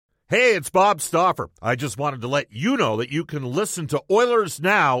Hey, it's Bob Stauffer. I just wanted to let you know that you can listen to Oilers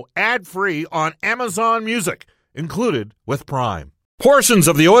Now ad-free on Amazon Music, included with Prime. Portions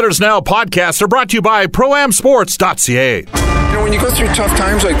of the Oilers Now podcast are brought to you by ProAmSports.ca. You know, when you go through tough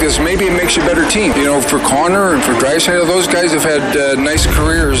times like this, maybe it makes you a better team. You know, for Connor and for Draisaitl, those guys have had nice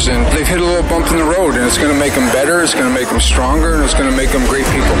careers, and they've hit a little bump in the road, and it's going to make them better, it's going to make them stronger, and it's going to make them great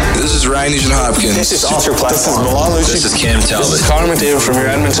people. This is Ryan Nugent-Hopkins. This is Oscar Platform. This is Cam Talbot. This is Connor McDavid from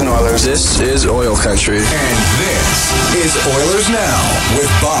your Edmonton Oilers. This is Oil Country. And this is Oilers Now with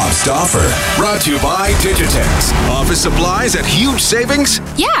Bob Stauffer. Brought to you by Digitex. Office supplies at huge savings?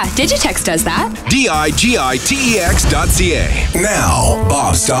 Yeah, Digitex does that. digitex.ca. Now,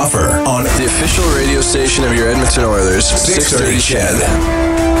 Bob Stauffer on the official radio station of your Edmonton Oilers, 630 CHED.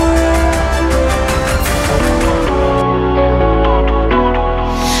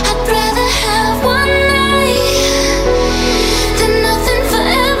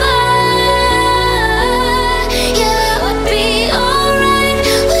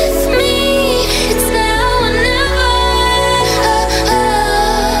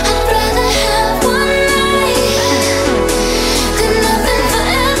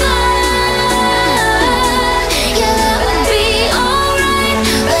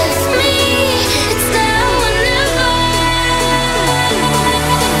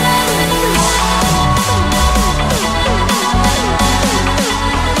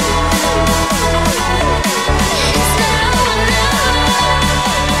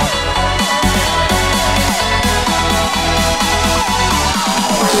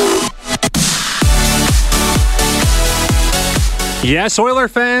 Yes, Oiler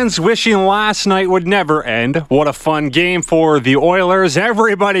fans wishing last night would never end. What a fun game for the Oilers.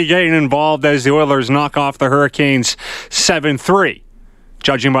 Everybody getting involved as the Oilers knock off the Hurricanes 7-3.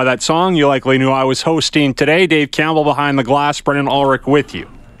 Judging by that song, you likely knew I was hosting today. Dave Campbell behind the glass, Brendan Ulrich with you.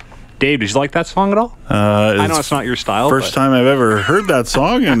 Dave, did you like that song at all? I know it's not your style. First time I've ever heard that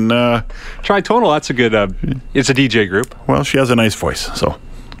song. And Tritonal, that's a good, it's a DJ group. Well, she has a nice voice, so...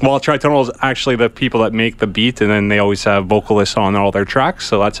 Well, Tritonal is actually the people that make the beat, and then they always have vocalists on all their tracks,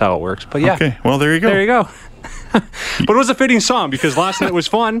 so that's how it works. But yeah. Okay, well, there you go. There you go. But it was a fitting song because last night was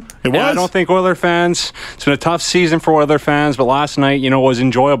fun. It was. I don't think Oiler fans, it's been a tough season for Oiler fans, but last night, was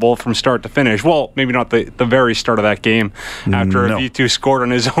enjoyable from start to finish. Well, maybe not the very start of that game after V2 scored on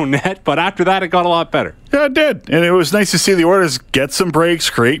his own net, but after that, it got a lot better. Yeah, it did. And it was nice to see the Oilers get some breaks,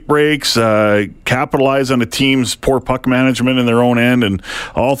 create breaks, capitalize on the team's poor puck management in their own end and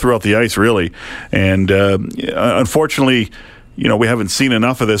all throughout the ice, really. And unfortunately, we haven't seen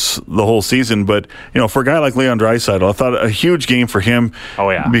enough of this the whole season, but, for a guy like Leon Draisaitl, I thought a huge game for him.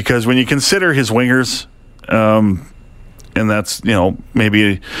 Oh, yeah. Because when you consider his wingers, and that's,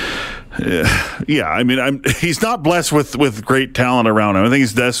 maybe... he's not blessed with great talent around him. I think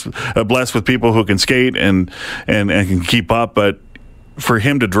he's blessed with people who can skate and can keep up, but for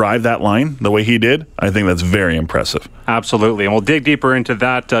him to drive that line the way he did, I think that's very impressive. Absolutely, and we'll dig deeper into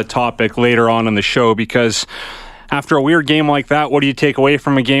that topic later on in the show, because after a weird game like that, what do you take away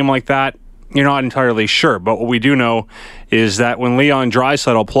from a game like that? You're not entirely sure, but what we do know is that when Leon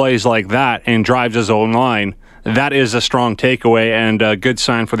Draisaitl plays like that and drives his own line, that is a strong takeaway and a good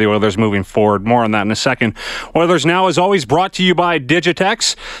sign for the Oilers moving forward. More on that in a second. Oilers Now is always brought to you by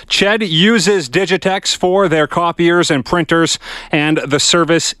Digitex. CHED uses Digitex for their copiers and printers, and the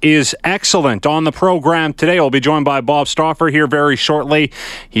service is excellent. On the program today, we'll be joined by Bob Stauffer here very shortly.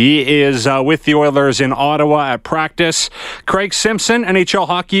 He is with the Oilers in Ottawa at practice. Craig Simpson, NHL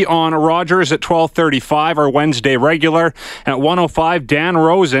Hockey on Rogers at 12:35, our Wednesday regular. At 1:05, Dan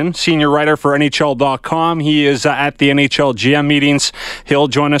Rosen, senior writer for NHL.com. He is at the NHL GM meetings. He'll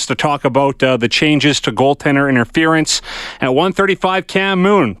join us to talk about the changes to goaltender interference. At 1:35, Cam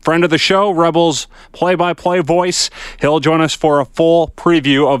Moon, friend of the show, Rebels play-by-play voice. He'll join us for a full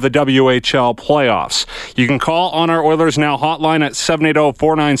preview of the WHL playoffs. You can call on our Oilers Now hotline at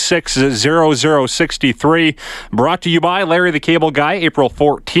 780-496-0063. Brought to you by Larry the Cable Guy, April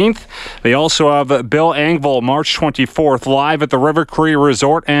 14th. They also have Bill Engvall, March 24th, live at the River Cree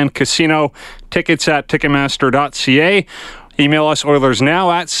Resort and Casino. Tickets at Ticketmaster.ca. Email us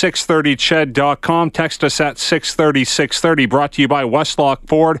OilersNow at 630ched.com. Text us at 630-630. Brought to you by Westlock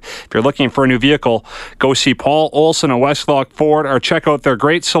Ford. If you're looking for a new vehicle, go see Paul Olson at Westlock Ford or check out their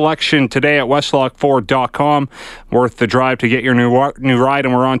great selection today at westlockford.com. Worth the drive to get your new ride,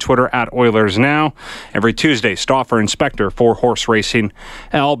 and we're on Twitter at OilersNow. Every Tuesday, Stauffer Inspector for Horse Racing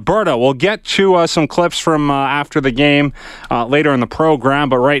Alberta. We'll get to some clips from after the game later in the program,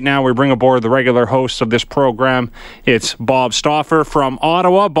 but right now we bring aboard the regular host of this program. It's Bob Stauffer from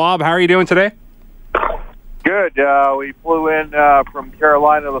Ottawa. Bob, how are you doing today? Good. We flew in from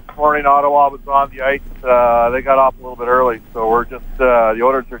Carolina this morning. Ottawa was on the ice. They got off a little bit early, so we're just the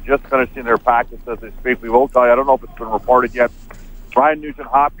Oilers are just finishing their practice as they speak. We will tell you, I don't know if it's been reported yet. Ryan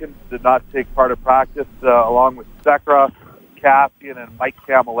Nugent-Hopkins did not take part of practice, along with Sekera, Cassian, and Mike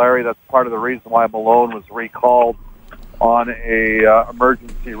Camilleri. That's part of the reason why Malone was recalled on a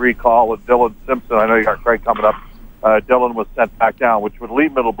emergency recall with Dylan Simpson. I know you got Craig coming up. Dylan was sent back down, which would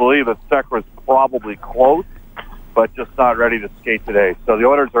lead me to believe that Sekera is probably close, but just not ready to skate today. So the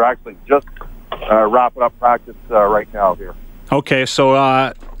Oilers are actually just wrapping up practice right now here. Okay, so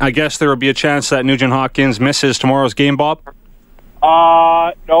I guess there would be a chance that Nugent-Hopkins misses tomorrow's game, Bob?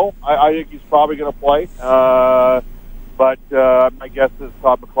 No, I think he's probably going to play. But my guess is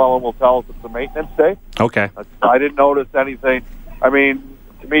Todd McClellan will tell us it's a maintenance day. Okay. I didn't notice anything. I mean,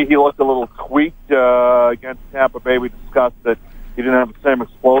 to me, he looked a little tweaked against Tampa Bay. We discussed that he didn't have the same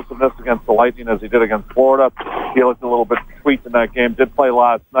explosiveness against the Lightning as he did against Florida. He looked a little bit tweaked in that game. Did play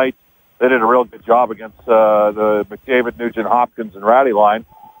last night. They did a real good job against the McDavid, Nugent, Hopkins, and Ratty line.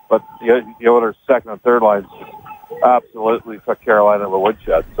 But the Oilers' second and third lines just absolutely took Carolina to the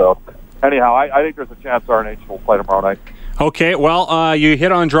woodshed. So, anyhow, I think there's a chance RNH will play tomorrow night. Okay, well, you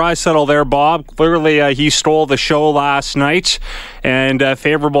hit on Draisaitl there, Bob. Clearly, he stole the show last night, and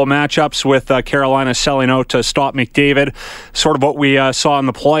favorable matchups with Carolina selling out to stop McDavid, sort of what we saw in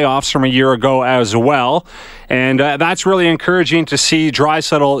the playoffs from a year ago as well. And that's really encouraging to see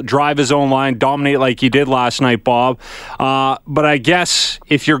Draisaitl drive his own line, dominate like he did last night, Bob. But I guess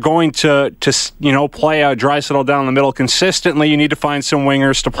if you're going to play Draisaitl down the middle consistently, you need to find some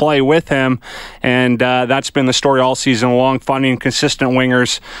wingers to play with him. And that's been the story all season long, finding consistent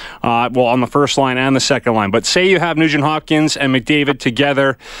wingers, on the first line and the second line. But say you have Nugent-Hopkins and McDavid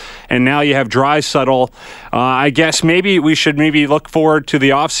together, and now you have Draisaitl. I guess maybe we should look forward to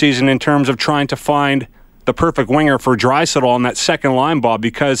the offseason in terms of trying to find the perfect winger for Draisaitl on that second line, Bob,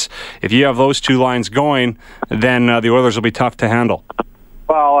 because if you have those two lines going, then the Oilers will be tough to handle.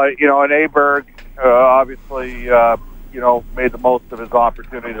 Well, and Aberg obviously, made the most of his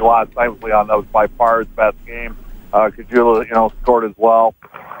opportunity last night with Leon. That was by far his best game. Kajula, scored as well.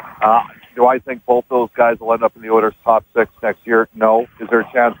 Do I think both those guys will end up in the Oilers' top six next year? No. Is there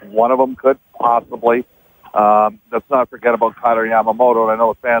a chance one of them could? Possibly. Let's not forget about Kailer Yamamoto, and I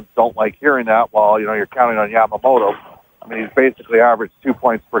know the fans don't like hearing that. Well, you're counting on Yamamoto. I mean, he's basically averaged 2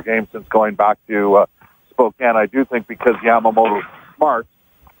 points per game since going back to Spokane. I do think because Yamamoto's smart,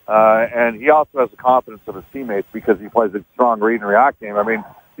 and he also has the confidence of his teammates because he plays a strong read and react game. I mean,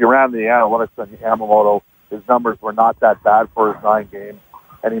 you ran the analytics on Yamamoto. His numbers were not that bad for his 9 games,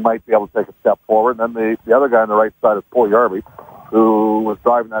 and he might be able to take a step forward. And then the other guy on the right side is Puljujärvi, who was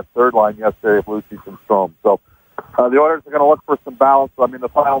driving that third line yesterday with Lucic and Strome. So the Oilers are going to look for some balance. I mean, the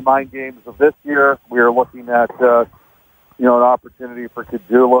final 9 games of this year, we are looking at an opportunity for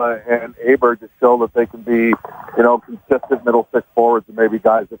Kajula and Aberg to show that they can be, consistent middle six forwards and maybe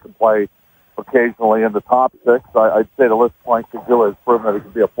guys that can play occasionally in the top six. I'd say to this point, Kajula has proven that he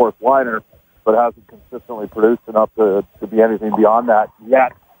can be a fourth liner, but hasn't consistently produced enough to be anything beyond that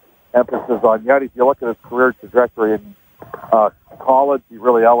yet. Emphasis on yet. If you look at his career trajectory in college, he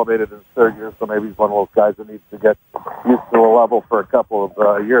really elevated in his third year, so maybe he's one of those guys that needs to get used to a level for a couple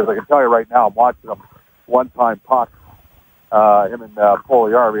of years. I can tell you right now, I'm watching him one-time puck, him and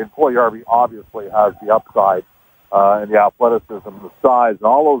Puljujärvi, and Puljujärvi obviously has the upside and the athleticism, the size, and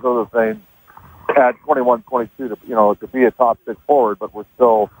all those other things at 21, 22 to be a top six forward, but we're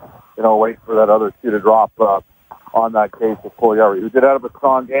still, waiting for that other shoe to drop on that case of Puljujärvi, who did have a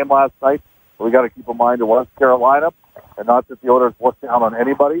strong game last night. But we got to keep in mind it was Carolina, and not that the Oilers look down on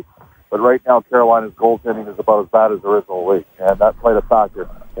anybody, but right now Carolina's goaltending is about as bad as there is in the league, and that played a factor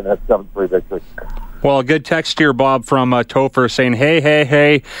in that 7-3 victory. Well, a good text here, Bob, from Topher saying,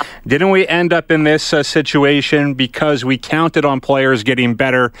 hey, didn't we end up in this situation because we counted on players getting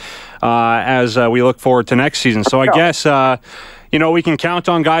better as we look forward to next season? So I guess, we can count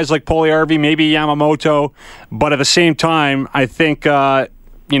on guys like Puljujärvi, maybe Yamamoto, but at the same time, I think,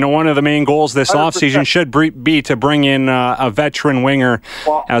 one of the main goals this 100%. Offseason should be to bring in a veteran winger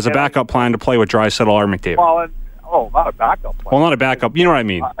as a backup plan to play with Draisaitl or McDavid. Not a backup plan. Well, not a backup. You know what I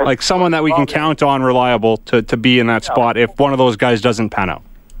mean? Like someone that we can count on reliable to be in that spot if one of those guys doesn't pan out.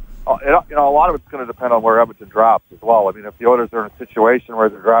 A lot of it's going to depend on where Edmonton drops as well. I mean, if the Oilers are in a situation where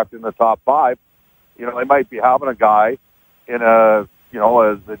they're drafting in the top 5, they might be having a guy in a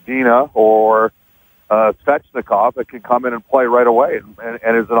Zadina or Svechnikov that can come in and play right away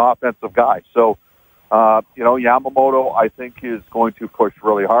and is an offensive guy. So, Yamamoto, I think, is going to push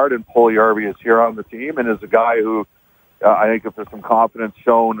really hard, and Puljujärvi is here on the team and is a guy who I think if there's some confidence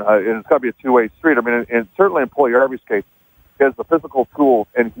shown, and it's got to be a two-way street. I mean, and certainly in Puljujärvi's case, he has the physical tools,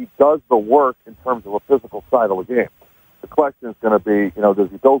 and he does the work in terms of a physical side of the game. The question is going to be, does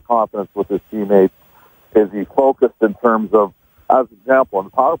he build confidence with his teammates? Is he focused in terms of, as an example, on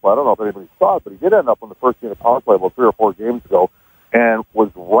the power play? I don't know if anybody saw it, but he did end up on the first unit power play about 3 or 4 games ago, and was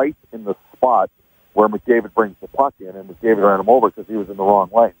right in the spot where McDavid brings the puck in, and McDavid ran him over because he was in the wrong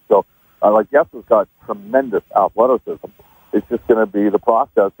lane. So, Jesper's got tremendous athleticism. It's just going to be the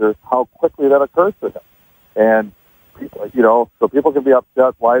process is how quickly that occurs to him. And, so people can be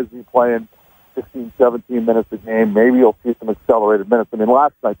upset. Why is he playing 16, 17 minutes a game? Maybe you'll see some accelerated minutes. I mean,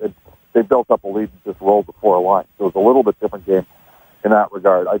 last night they built up a lead and just rolled before a line. So it was a little bit different game in that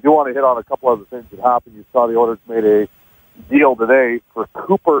regard. I do want to hit on a couple other things that happened. You saw the Oilers made a deal today for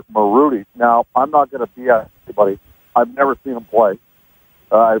Cooper Marudi. Now, I'm not going to BS anybody. I've never seen him play.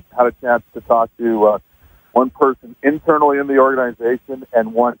 I've had a chance to talk to one person internally in the organization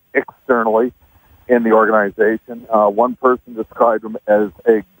and one externally in the organization. One person described him as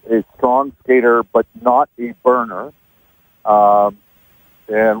a strong skater, but not a burner.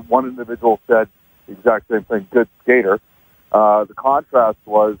 And one individual said the exact same thing, good skater. The contrast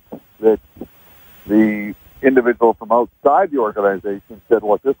was that the individual from outside the organization said,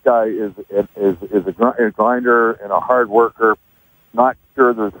 look, this guy is a grinder and a hard worker. Not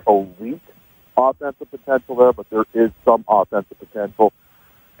sure there's elite offensive potential there, but there is some offensive potential.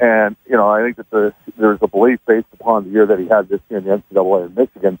 And, I think that there's a belief based upon the year that he had this year in the NCAA in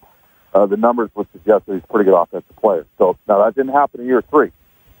Michigan, the numbers would suggest that he's a pretty good offensive player. So now that didn't happen in year 3.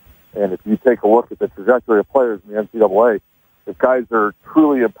 And if you take a look at the trajectory of players in the NCAA, if guys are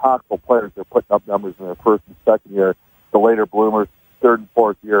truly impactful players, they're putting up numbers in their first and second year. The later bloomers, third and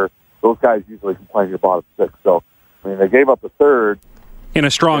fourth year, those guys usually can play in your bottom 6. So, they gave up a third. In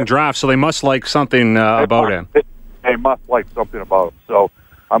a strong draft, so they must like something about him. They must like something about him. So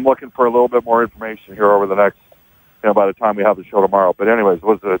I'm looking for a little bit more information here over the next, by the time we have the show tomorrow. But anyways, it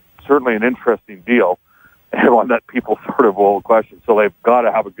was certainly an interesting deal, and one that people sort of will question. So they've got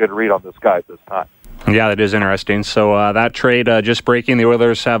to have a good read on this guy at this time. Yeah, that is interesting. So that trade just breaking. The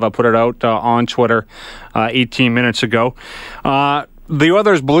Oilers have put it out on Twitter 18 minutes ago. The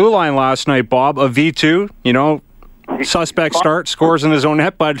Oilers blue line last night, Bob, a V2, suspect start, scores in his own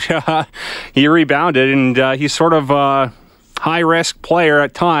net, but he rebounded, and he's sort of a high-risk player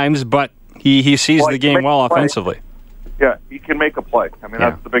at times, but he sees the game well offensively. Yeah, he can make a play.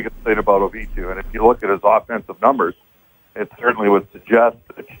 That's the biggest thing about Ovitu, and if you look at his offensive numbers, it certainly would suggest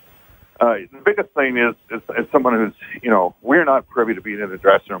that the biggest thing is someone who's, we're not privy to being in the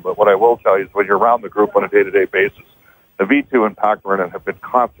dressing room, but what I will tell you is when you're around the group on a day-to-day basis, the V2 and Pac-Man have been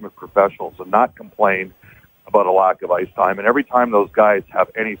consummate professionals and not complained about a lack of ice time. And every time those guys have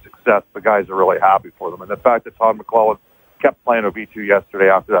any success, the guys are really happy for them. And the fact that Todd McLellan kept playing V2 yesterday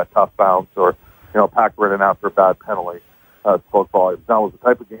after that tough bounce, or, Pac-Man after a bad penalty, spoke volumes. Now, it was the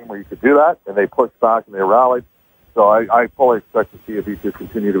type of game where you could do that, and they pushed back and they rallied. So I fully expect to see a V2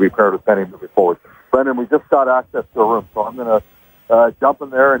 continue to be paired with Penny moving forward. Brendan, we just got access to a room, so I'm going to jump in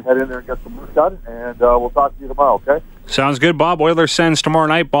there and head in there and get some work done, and we'll talk to you tomorrow, okay? Sounds good, Bob. Oilers sends tomorrow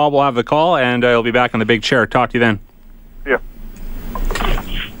night. Bob will have the call, and he'll be back in the big chair. Talk to you then. Yeah.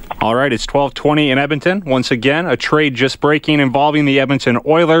 All right, it's 12:20 in Edmonton. Once again, a trade just breaking involving the Edmonton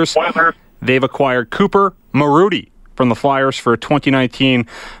Oilers. They've acquired Cooper Marudi from the Flyers for a 2019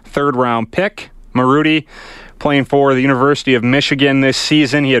 third-round pick. Marudi playing for the University of Michigan this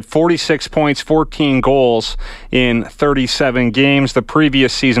season. He had 46 points, 14 goals in 37 games. The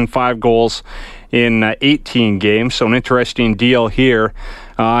previous season, 5 goals in 18 games. So an interesting deal here.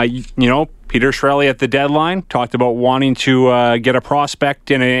 Peter Chiarelli at the deadline talked about wanting to get a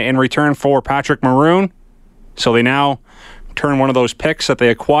prospect in return for Patrick Maroon. So they now turn one of those picks that they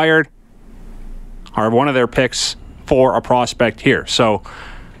acquired, or one of their picks, for a prospect here. So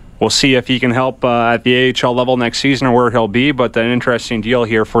we'll see if he can help at the AHL level next season or where he'll be, but an interesting deal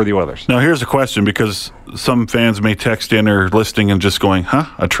here for the Oilers. Now, here's a question, because some fans may text in or listening and just going,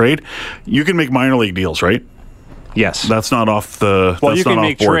 a trade? You can make minor league deals, right? Yes. That's not off the Well, you can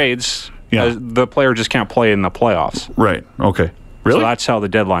make board. Trades. Yeah. The player just can't play in the playoffs. Right. Okay. Really? So that's how the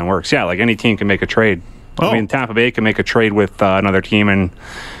deadline works. Yeah, like any team can make a trade. I mean, Tampa Bay can make a trade with another team, and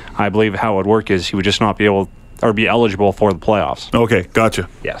I believe how it would work is he would just not be able or be eligible for the playoffs. Okay, gotcha.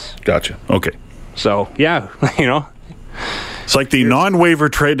 Yes. Gotcha. Okay. So, yeah, It's like the non-waiver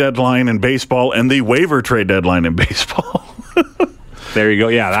trade deadline in baseball and the waiver trade deadline in baseball. There you go.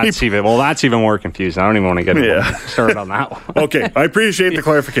 Yeah, that's even more confusing. I don't even want to get started on that one. Okay, I appreciate the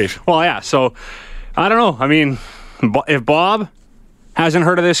clarification. Well, yeah, so I don't know. I mean, if Bob hasn't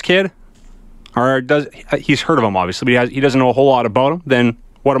heard of this kid, or he's heard of him, obviously, but he doesn't know a whole lot about him, then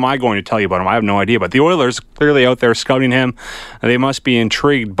what am I going to tell you about him? I have no idea. But the Oilers clearly out there scouting him. They must be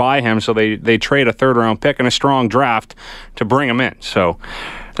intrigued by him, so they trade a third-round pick and a strong draft to bring him in. So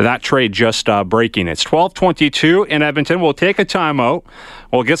that trade just breaking. It's 12:22 in Edmonton. We'll take a timeout.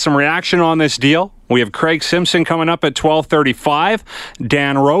 We'll get some reaction on this deal. We have Craig Simpson coming up at 12:35,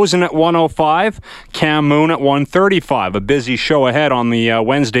 Dan Rosen at 1:05, Cam Moon at 1:35. A busy show ahead on the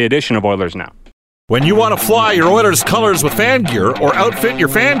Wednesday edition of Oilers Now. When you want to fly your Oilers colors with fan gear or outfit your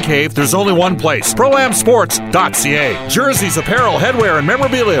fan cave, there's only one place, ProAmSports.ca. Jerseys, apparel, headwear, and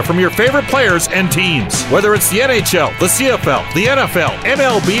memorabilia from your favorite players and teams. Whether it's the NHL, the CFL, the NFL,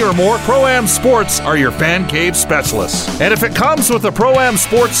 MLB, or more, Pro-Am Sports are your fan cave specialists. And if it comes with a Pro-Am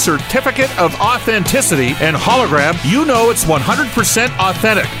Sports Certificate of Authenticity and hologram, you know it's 100%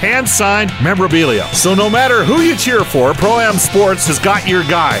 authentic, hand-signed memorabilia. So no matter who you cheer for, Pro-Am Sports has got your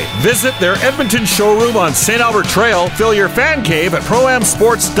guy. Visit their Edmonton showroom on St. Albert Trail. Fill your fan cave at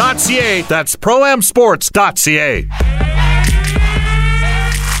ProAmSports.ca. That's ProAmSports.ca.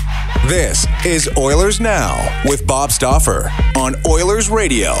 This is Oilers Now with Bob Stauffer on Oilers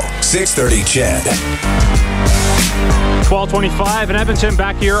Radio, 630 CHED. 12:25 in Edmonton,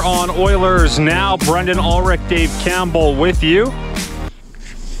 back here on Oilers Now. Brendan Ulrich, Dave Campbell with you.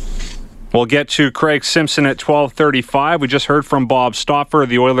 We'll get to Craig Simpson at 12:35. We just heard from Bob Stauffer.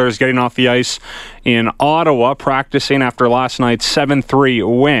 The Oilers getting off the ice in Ottawa, practicing after last night's 7-3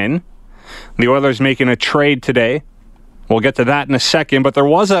 win. The Oilers making a trade today. We'll get to that in a second, but there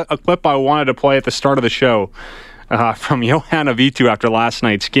was a clip I wanted to play at the start of the show from Johanna Vitu after last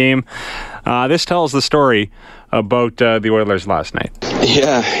night's game. This tells the story about the Oilers last night.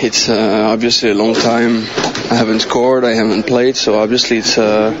 Yeah, it's obviously a long time. I haven't scored, I haven't played, so obviously it's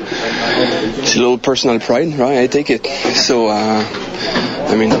a little personal pride, right? I take it. So,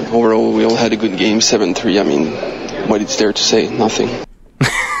 I mean, overall, we all had a good game, 7-3. I mean, what is there to say? Nothing.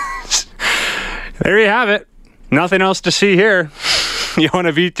 There you have it. Nothing else to see here.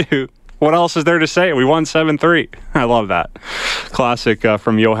 Johanna Vitu. What else is there to say? We won 7-3. I love that. Classic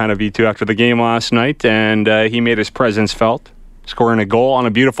from Johanna Vitu after the game last night, and he made his presence felt, scoring a goal on a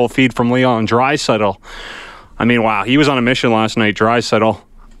beautiful feed from Leon Draisaitl. I mean, wow, he was on a mission last night, Draisaitl.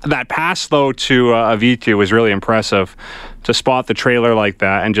 That pass, though, to Vitu was really impressive, to spot the trailer like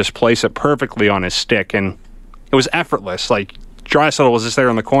that and just place it perfectly on his stick, and it was effortless. Like, Draisaitl was just there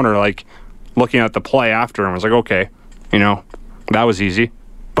in the corner, like, looking at the play after him. I was like, okay, that was easy.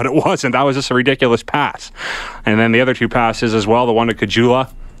 But it wasn't. That was just a ridiculous pass. And then the other two passes as well, the one to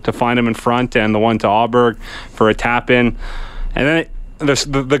Kajula to find him in front and the one to Auberg for a tap-in. And then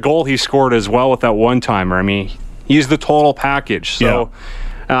the goal he scored as well with that one-timer. I mean, he's the total package. So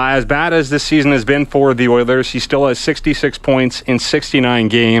as bad as this season has been for the Oilers, he still has 66 points in 69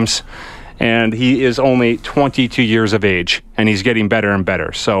 games. And he is only 22 years of age. And he's getting better and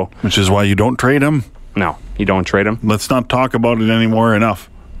better. So, which is why you don't trade him. No, you don't trade him. Let's not talk about it anymore. Enough.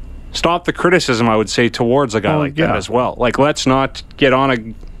 Stop the criticism, I would say, towards a guy that as well. Like, let's not get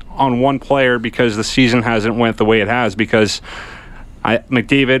on one player because the season hasn't went the way it has, because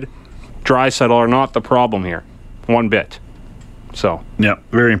McDavid, Draisaitl are not the problem here, one bit. So yeah,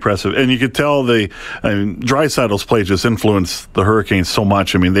 very impressive. And you could tell Draisaitl's play just influenced the Hurricanes so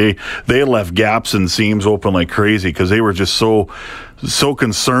much. I mean, they left gaps and seams open like crazy because they were just so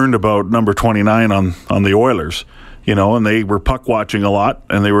concerned about number 29 on the Oilers. And they were puck watching a lot,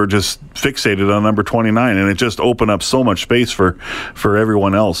 and they were just fixated on number 29, and it just opened up so much space for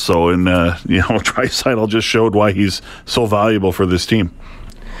everyone else. So, Draisaitl just showed why he's so valuable for this team.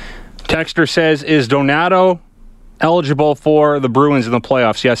 Texter says, is Donato eligible for the Bruins in the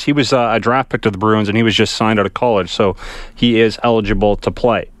playoffs? Yes, he was a draft pick to the Bruins, and he was just signed out of college, so he is eligible to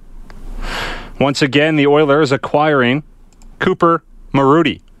play. Once again, the Oilers acquiring Cooper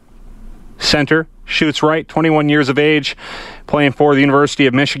Marudi, center. Shoots right, 21 years of age, playing for the University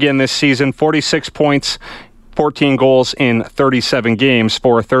of Michigan this season. 46 points, 14 goals in 37 games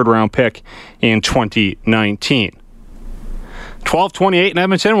for a third-round pick in 2019. 12:28 in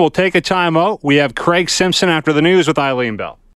Edmonton. We'll take a timeout. We have Craig Simpson after the news with Eileen Bell.